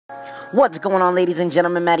What's going on, ladies and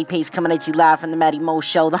gentlemen? Matty Pace coming at you live from the Matty Mo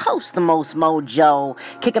Show, the host, the most mojo.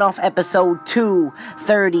 Kicking off episode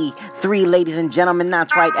 233, ladies and gentlemen.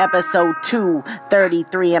 That's right, episode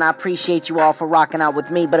 233, and I appreciate you all for rocking out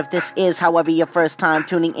with me. But if this is, however, your first time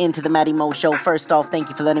tuning into the Matty Mo Show, first off, thank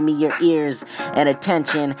you for lending me your ears and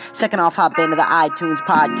attention. Second off, hop into the iTunes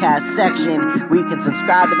podcast section where you can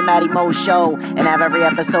subscribe to the Matty Mo Show and have every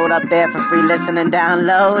episode up there for free listen and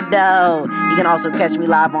download, though. You can also catch me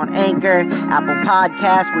live on Anchor, Apple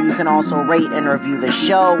Podcasts, where you can also rate and review the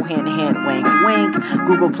show. Hint, hint, wink, wink.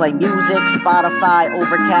 Google Play Music, Spotify,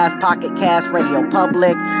 Overcast, Pocket Cast, Radio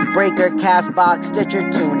Public, Breaker, Castbox, Stitcher,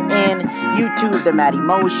 TuneIn, YouTube, The Matty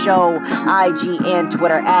Mo Show, IG and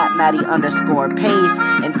Twitter at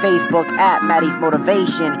Matty_Pace, and Facebook at Matty's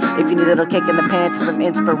Motivation. If you need a little kick in the pants and some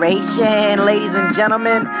inspiration, ladies and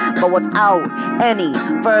gentlemen. But without any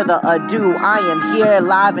further ado, I am here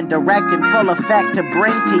live and direct in full effect to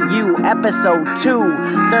bring to you episode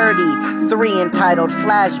 233 entitled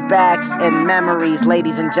Flashbacks and Memories.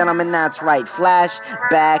 Ladies and gentlemen, that's right,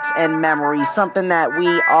 flashbacks and memories. Something that we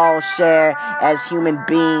all share as human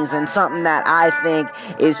beings, and something that I think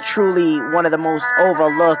is truly one of the most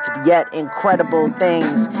overlooked yet incredible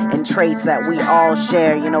things and traits that we all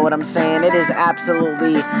share. You know what I'm saying? It is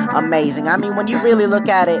absolutely amazing. I mean, when you really look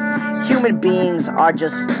at it, human beings are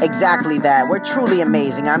just exactly that. We're truly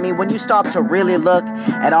amazing. I mean, when you stop to really look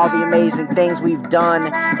at all the amazing things we've done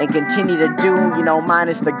and continue to do, you know,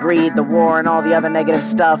 minus the greed, the war, and all the other negative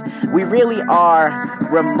stuff, we really are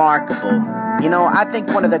remarkable. You know, I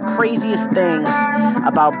think one of the craziest things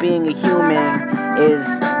about being a human is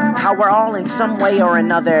how we're all in some way or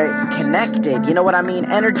another connected. You know what I mean?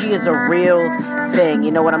 Energy is a real thing.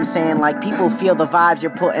 You know what I'm saying? Like, people feel the vibes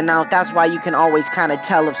you're putting out. That's why you can always kind of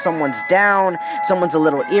tell if someone's down, someone's a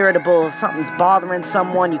little irritable, if something's bothering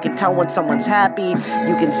someone. You can tell when someone's happy.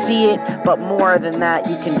 You can see it, but more than that,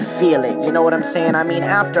 you can feel it. You know what I'm saying? I mean,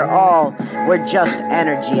 after all, we're just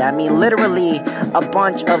energy. I mean, literally a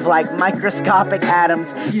bunch of like microscopic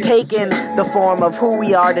atoms taking the form of who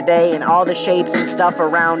we are today and all the shapes and stuff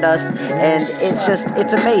around us. And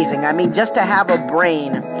it's amazing. I mean, just to have a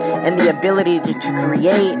brain and the ability to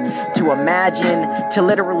create, to imagine, to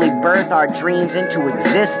literally birth our dreams into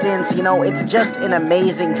existence, you know, it's just an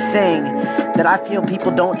amazing thing that I feel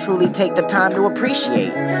people don't truly take the time to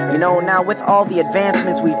appreciate. You know, now with all the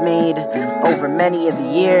advancements we've made over many of the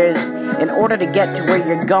years, in order to get to where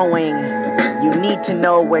you're going, you need to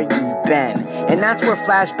know where you've been. And that's where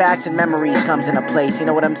flashbacks and memories comes into place, you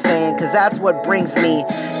know what I'm saying? Because that's what brings me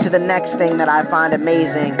to the next thing that I find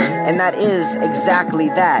amazing, and that is exactly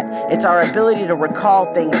that. It's our ability to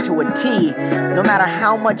recall things to a T, no matter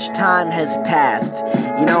how much time has passed.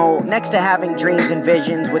 You know, next to having dreams and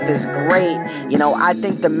visions, which is great, you know, I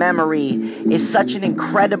think the memory is such an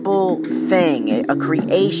incredible thing, a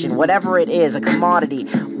creation, whatever it is, a commodity.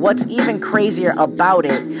 What's even crazier about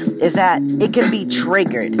it is that it can be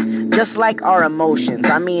triggered, just like our emotions.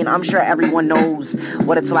 I mean, I'm sure everyone knows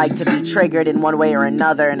what it's like to be triggered in one way or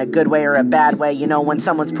another, in a good way or a bad way. You know, when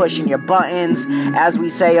someone's pushing your buttons, as we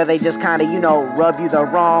say, or they just kind of, you know, rub you the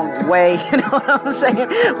wrong way. You know what I'm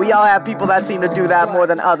saying? We all have people that seem to do that more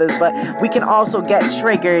than others, but we can also get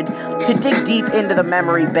triggered to dig deep into the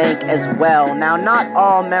memory bank as well. Now, not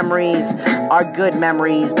all memories are good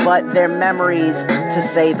memories, but they're memories to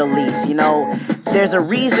say the least. You know, there's a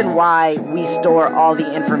reason why we store all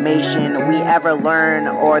the information we ever learn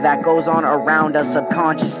or that goes on around us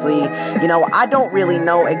subconsciously. You know, I don't really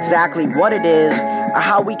know exactly what it is or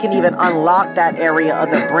how we can even unlock that area of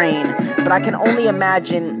the brain, but I can only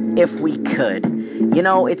imagine if we could. You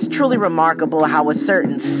know, it's truly remarkable how a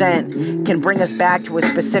certain scent can bring us back to a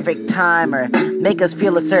specific time or make us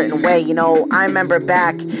feel a certain way. You know, I remember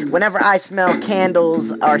back whenever I smell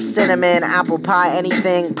candles or cinnamon, apple pie,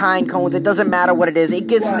 anything, pine cones, it doesn't matter what it is. It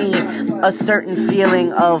gives me a certain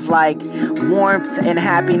feeling of like warmth and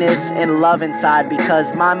happiness and love inside,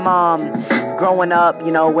 because my mom, growing up,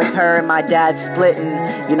 you know, with her and my dad splitting,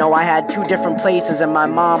 you know, I had two different places, and my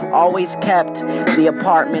mom always kept the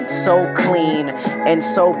apartment so clean and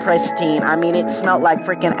so pristine. I mean, it smelled like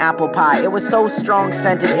freaking apple pie. It was so strong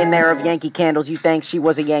scented in there of Yankee candles, you think she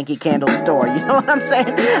was a Yankee candle store. You know what I'm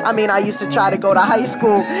saying? I mean, I used to try to go to high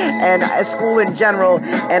school and school in general,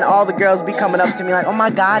 and all the girls be coming up to me like, oh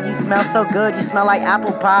my God, you smell so good. You smell like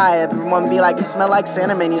apple pie. Everyone be like, you smell like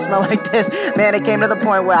cinnamon. You smell like this. Man, it came to the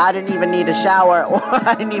point where I didn't even need to shower, or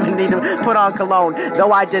I didn't even need to put on cologne.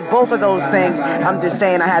 Though I did both of those things, I'm just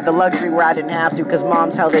saying I had the luxury where I didn't have to, because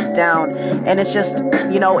mom's held it down. And it's just,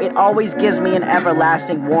 you know, it always gives me an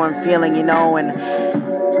everlasting warm feeling, you know. And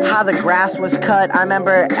how the grass was cut, I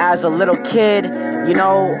remember as a little kid, you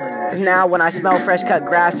know, now when I smell fresh cut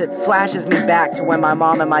grass, it flashes me back to when my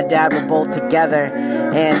mom and my dad were both together,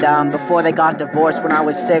 and before they got divorced when I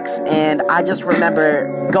was 6. And I just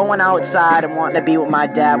remember going outside and wanting to be with my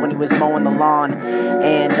dad when he was mowing the lawn,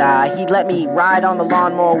 and he'd let me ride on the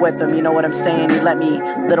lawnmower with him, you know what I'm saying? He'd let me,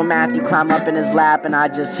 little Matthew, climb up in his lap, and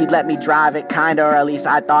he'd let me drive it, kinda, or at least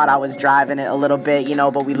I thought I was driving it a little bit, you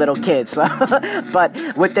know, but we little kids, so.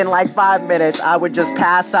 But within like 5 minutes, I would just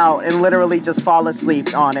pass out and literally just fall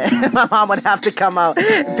asleep on it. My mom would have to come out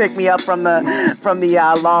and pick me up from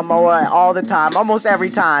the lawnmower all the time, almost every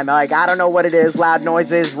time. Like, I don't know what it is, loud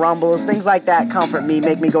noises, rumbles, things like that comfort me,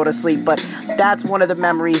 make me go to sleep. But that's one of the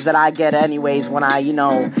memories that I get anyways when I, you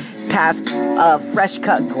know, pass fresh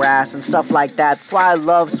cut grass and stuff like that. That's why I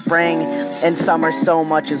love spring and summer so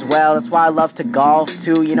much as well. That's why I love to golf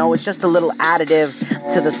too. You know, it's just a little additive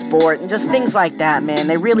to the sport and just things like that, man.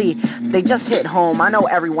 They just hit home. I know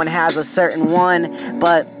everyone has a certain one,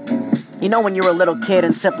 but you know, when you were a little kid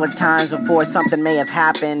in simpler times before something may have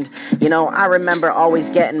happened, you know, I remember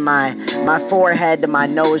always getting my forehead to my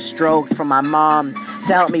nose stroked from my mom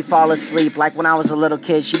to help me fall asleep. Like when I was a little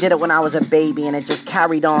kid, she did it when I was a baby, and it just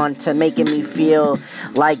carried on to making me feel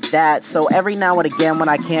like that. So every now and again when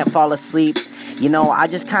I can't fall asleep, you know, I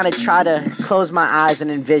just kind of try to close my eyes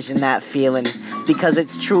and envision that feeling, because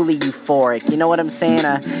it's truly euphoric. You know what I'm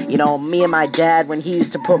saying? You know, me and my dad, when he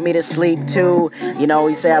used to put me to sleep too, you know,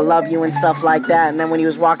 he'd say I love you and stuff like that, and then when he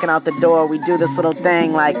was walking out the door, we'd do this little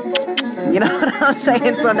thing like, you know what I'm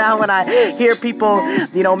saying? So now when I hear people,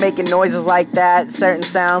 you know, making noises like that, certain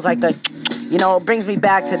sounds like the, you know, it brings me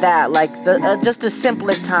back to that, like just a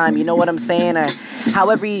simpler time, you know what I'm saying? Or how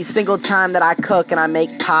every single time that I cook and I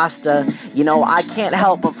make pasta, you know, I can't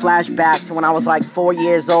help but flash back to when I was like 4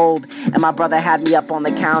 years old and my brother had me up on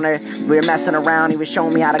the counter. We were messing around. He was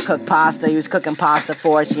showing me how to cook pasta. He was cooking pasta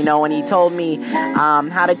for us, you know, and he told me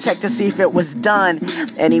how to check to see if it was done,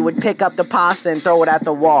 and he would pick up the pasta and throw it at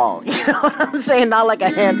the wall. You know what I'm saying? Not like a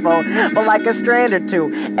handful, but like a strand or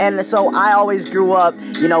two. And so I always grew up,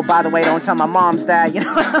 you know, by the way, don't tell my mom's that, you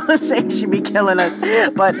know what I'm saying? She'd be killing us.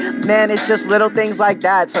 But man, it's just little things like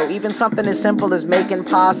that. So even something as simple as making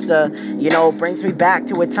pasta, you know, brings me back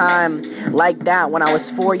to a time like that when I was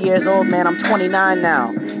 4 years old. Man, I'm 29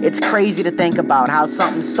 now. It's crazy to think about how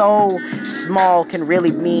something so small can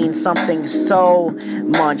really mean something so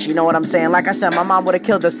much. You know what I'm saying? Like I said, my mom would have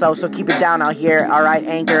killed us though, so keep it down out here. All right,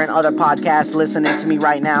 Anchor and other podcasts listening to me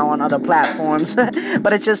right now on other platforms.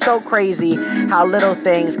 But it's just so crazy how little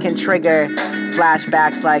things can trigger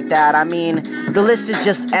flashbacks like that. I mean, the list is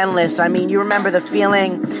just endless. I mean, you remember the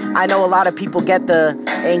feeling. I know a lot of people get the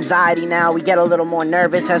anxiety now. We get a little more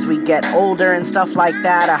nervous as we get older and stuff like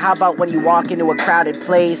that. Or how about when you walk into a crowded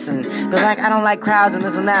place and be like, I don't like crowds and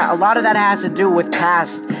this and that. A lot of that has to do with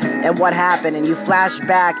past and what happened, and you flash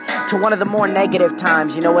back to one of the more negative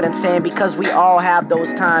times, you know what I'm saying? Because we all have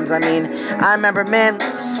those times. I mean, I remember, man,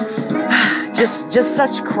 just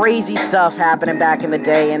such crazy stuff happening back in the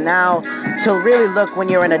day. And now to really look when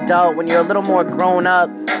you're an adult, when you're a little more grown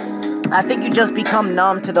up, I think you just become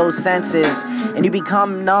numb to those senses and you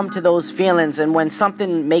become numb to those feelings. And when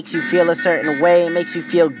something makes you feel a certain way, it makes you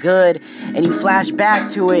feel good, and you flash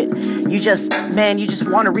back to it, you just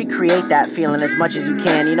want to recreate that feeling as much as you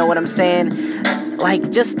can. You know what I'm saying?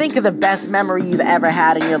 Like, just think of the best memory you've ever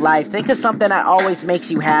had in your life. Think of something that always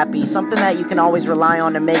makes you happy, something that you can always rely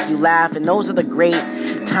on to make you laugh, and those are the great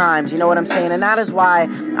times, you know what I'm saying? And that is why,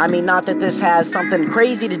 I mean, not that this has something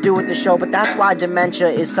crazy to do with the show, but that's why dementia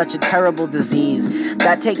is such a terrible disease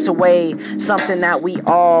that takes away something that we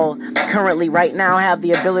all currently right now have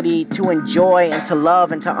the ability to enjoy and to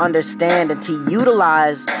love and to understand and to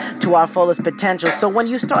utilize to our fullest potential. So when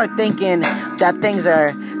you start thinking that things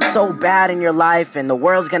are so bad in your life and the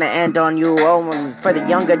world's gonna end on you, oh, for the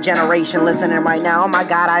younger generation listening right now, oh my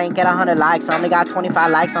God, I didn't get 100 likes, I only got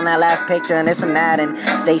 25 likes on that last picture, and this and that, and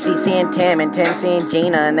Stacy seeing Tim and Tim seeing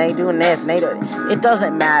Gina, and they doing this, and it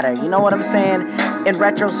doesn't matter, you know what I'm saying? In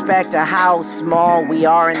retrospect to how small we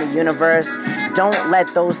are in the universe, don't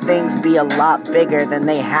let those things be a lot bigger than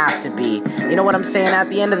they have to be. You know what I'm saying? At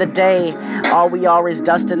the end of the day, all we are is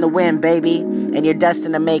dust in the wind, baby. And you're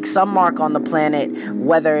destined to make some mark on the planet,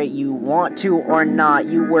 whether you want to or not.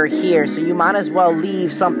 You were here, so you might as well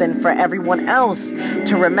leave something for everyone else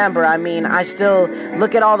to remember. I mean, I still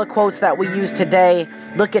look at all the quotes that we use today.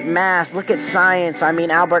 Look at math, look at science. I mean,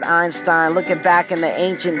 Albert Einstein. Look at back in the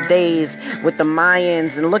ancient days with the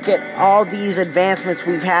Mayans, and look at all these advancements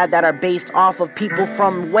we've had that are based off of people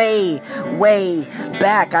from way, way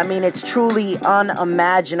back. I mean, it's truly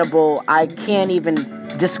unimaginable. I can't even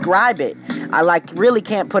describe it. I really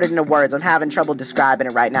can't put it into words. I'm having trouble describing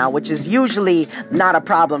it right now, which is usually not a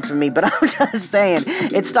problem for me, but I'm just saying,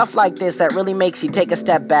 it's stuff like this that really makes you take a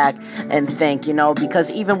step back and think,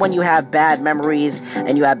 because even when you have bad memories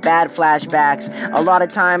and you have bad flashbacks, a lot of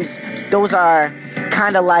times those are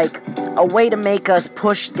kind of like a way to make us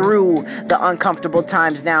push through the uncomfortable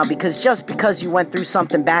times now, because just because you went through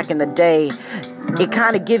something back in the day, it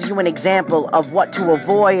kind of gives you an example of what to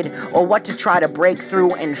avoid or what to try to break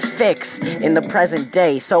through and fix in the present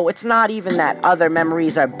day. So it's not even that other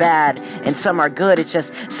memories are bad and some are good. It's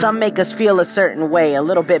just some make us feel a certain way, a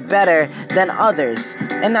little bit better than others.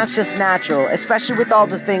 And that's just natural, especially with all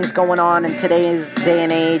the things going on in today's day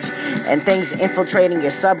and age and things infiltrating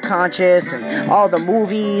your subconscious and all the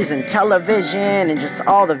movies and television and just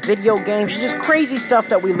all the video games, just crazy stuff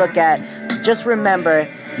that we look at. Just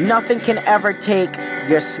remember, nothing can ever take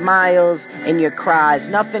your smiles and your cries.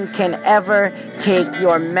 Nothing can ever take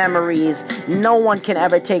your memories. No one can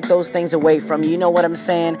ever take those things away from you. You know what I'm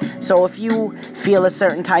saying? So if you feel a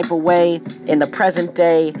certain type of way in the present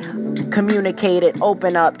day, communicate it,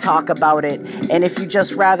 open up, talk about it. And if you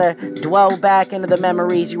just rather dwell back into the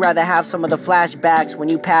memories, you rather have some of the flashbacks when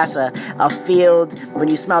you pass a field, when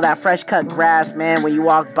you smell that fresh cut grass, man, when you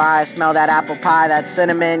walk by, smell that apple pie, that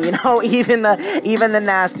cinnamon, even the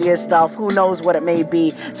nastier stuff, who knows what it may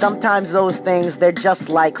be. Sometimes those things, they're just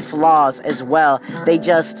like flaws as well.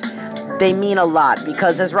 They mean a lot,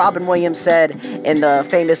 because as Robin Williams said in the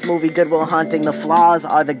famous movie Good Will Hunting, the flaws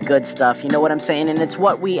are the good stuff. You know what I'm saying? And it's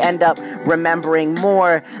what we end up remembering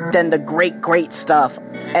more than the great stuff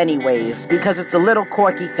anyways, because it's the little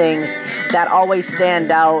quirky things that always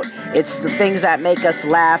stand out. It's the things that make us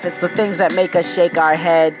laugh. It's the things that make us shake our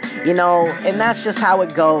head, and that's just how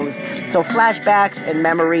it goes. So flashbacks and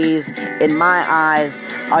memories, in my eyes,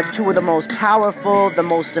 are two of the most powerful, the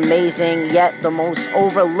most amazing, yet the most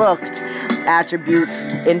overlooked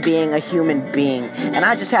attributes in being a human being. And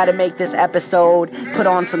I just had to make this episode, put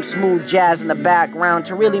on some smooth jazz in the background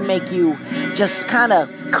to really make you just kind of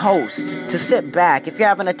coast, to sit back. If you're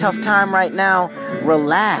having a tough time right now,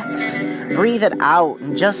 relax, breathe it out,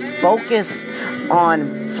 and just focus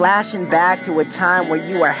on flashing back to a time where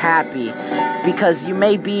you are happy, because you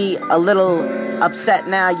may be a little upset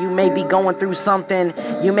now, you may be going through something,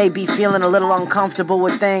 you may be feeling a little uncomfortable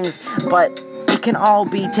with things, but it can all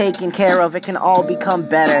be taken care of. It can all become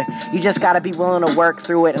better. You just got to be willing to work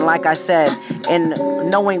through it. And like I said, in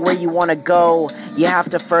knowing where you want to go, you have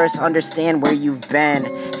to first understand where you've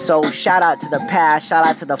been. So shout out to the past, shout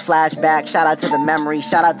out to the flashback, shout out to the memory,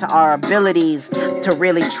 shout out to our abilities to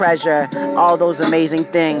really treasure all those amazing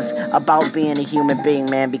things about being a human being,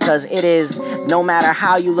 man, because it is, no matter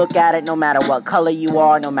how you look at it, no matter what color you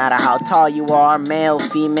are, no matter how tall you are, male,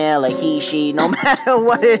 female, a he, she, no matter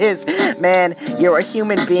what it is, man, you're a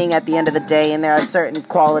human being at the end of the day, and there are certain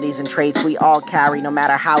qualities and traits we all carry, no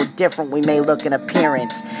matter how different we may look in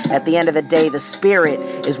appearance. At the end of the day, the spirit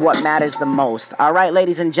is what matters the most. All right,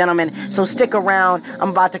 ladies and gentlemen, so stick around. I'm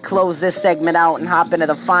about to close this segment out and hop into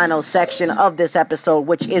the final section of this episode,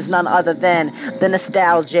 which is none other than the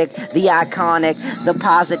nostalgic, the iconic, the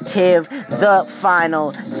positive, the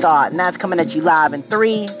final thought. And that's coming at you live in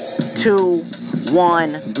 3, 2,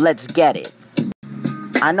 1, let's get it.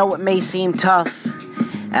 I know it may seem tough,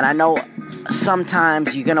 and I know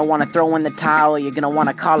sometimes you're going to want to throw in the towel, you're going to want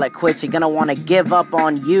to call it quits, you're going to want to give up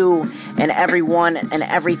on you and everyone and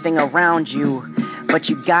everything around you, but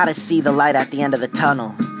you got to see the light at the end of the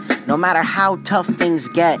tunnel. No matter how tough things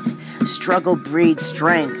get, struggle breeds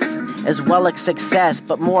strength, as well as success,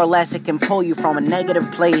 but more or less it can pull you from a negative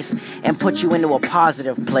place and put you into a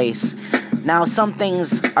positive place. Now, some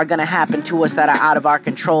things are going to happen to us that are out of our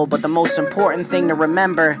control, but the most important thing to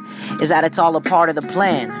remember is that it's all a part of the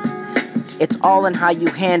plan. It's all in how you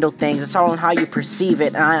handle things. It's all in how you perceive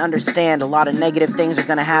it. And I understand a lot of negative things are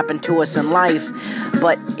going to happen to us in life,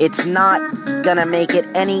 but it's not going to make it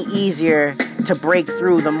any easier to break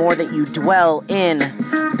through the more that you dwell in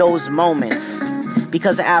those moments.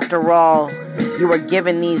 Because after all, you were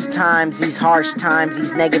given these times, these harsh times,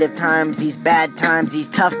 these negative times, these bad times, these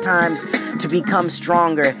tough times, to become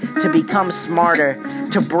stronger, to become smarter,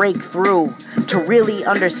 to break through, to really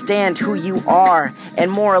understand who you are, and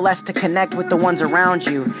more or less to connect with the ones around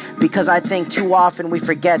you. Because I think too often we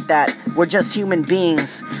forget that we're just human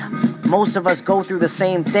beings. Most of us go through the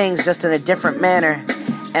same things, just in a different manner.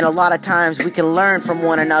 And a lot of times we can learn from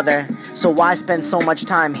one another. So why spend so much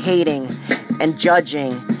time hating and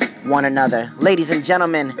judging one another? Ladies and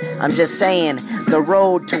gentlemen, I'm just saying, the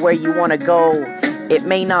road to where you want to go, it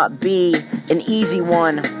may not be an easy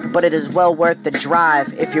one, but it is well worth the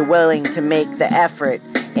drive if you're willing to make the effort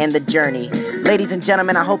and the journey. Ladies and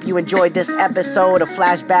gentlemen, I hope you enjoyed this episode of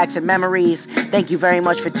Flashbacks and Memories. Thank you very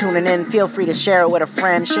much for tuning in. Feel free to share it with a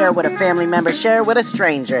friend, share it with a family member, share it with a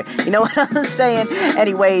stranger. You know what I'm saying?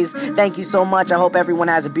 Anyways, thank you so much. I hope everyone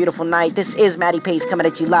has a beautiful night. This is Matty Pace coming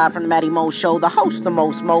at you live from the Matty Mo Show, the host, the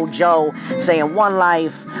most mojo, saying one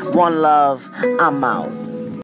life, one love. I'm out.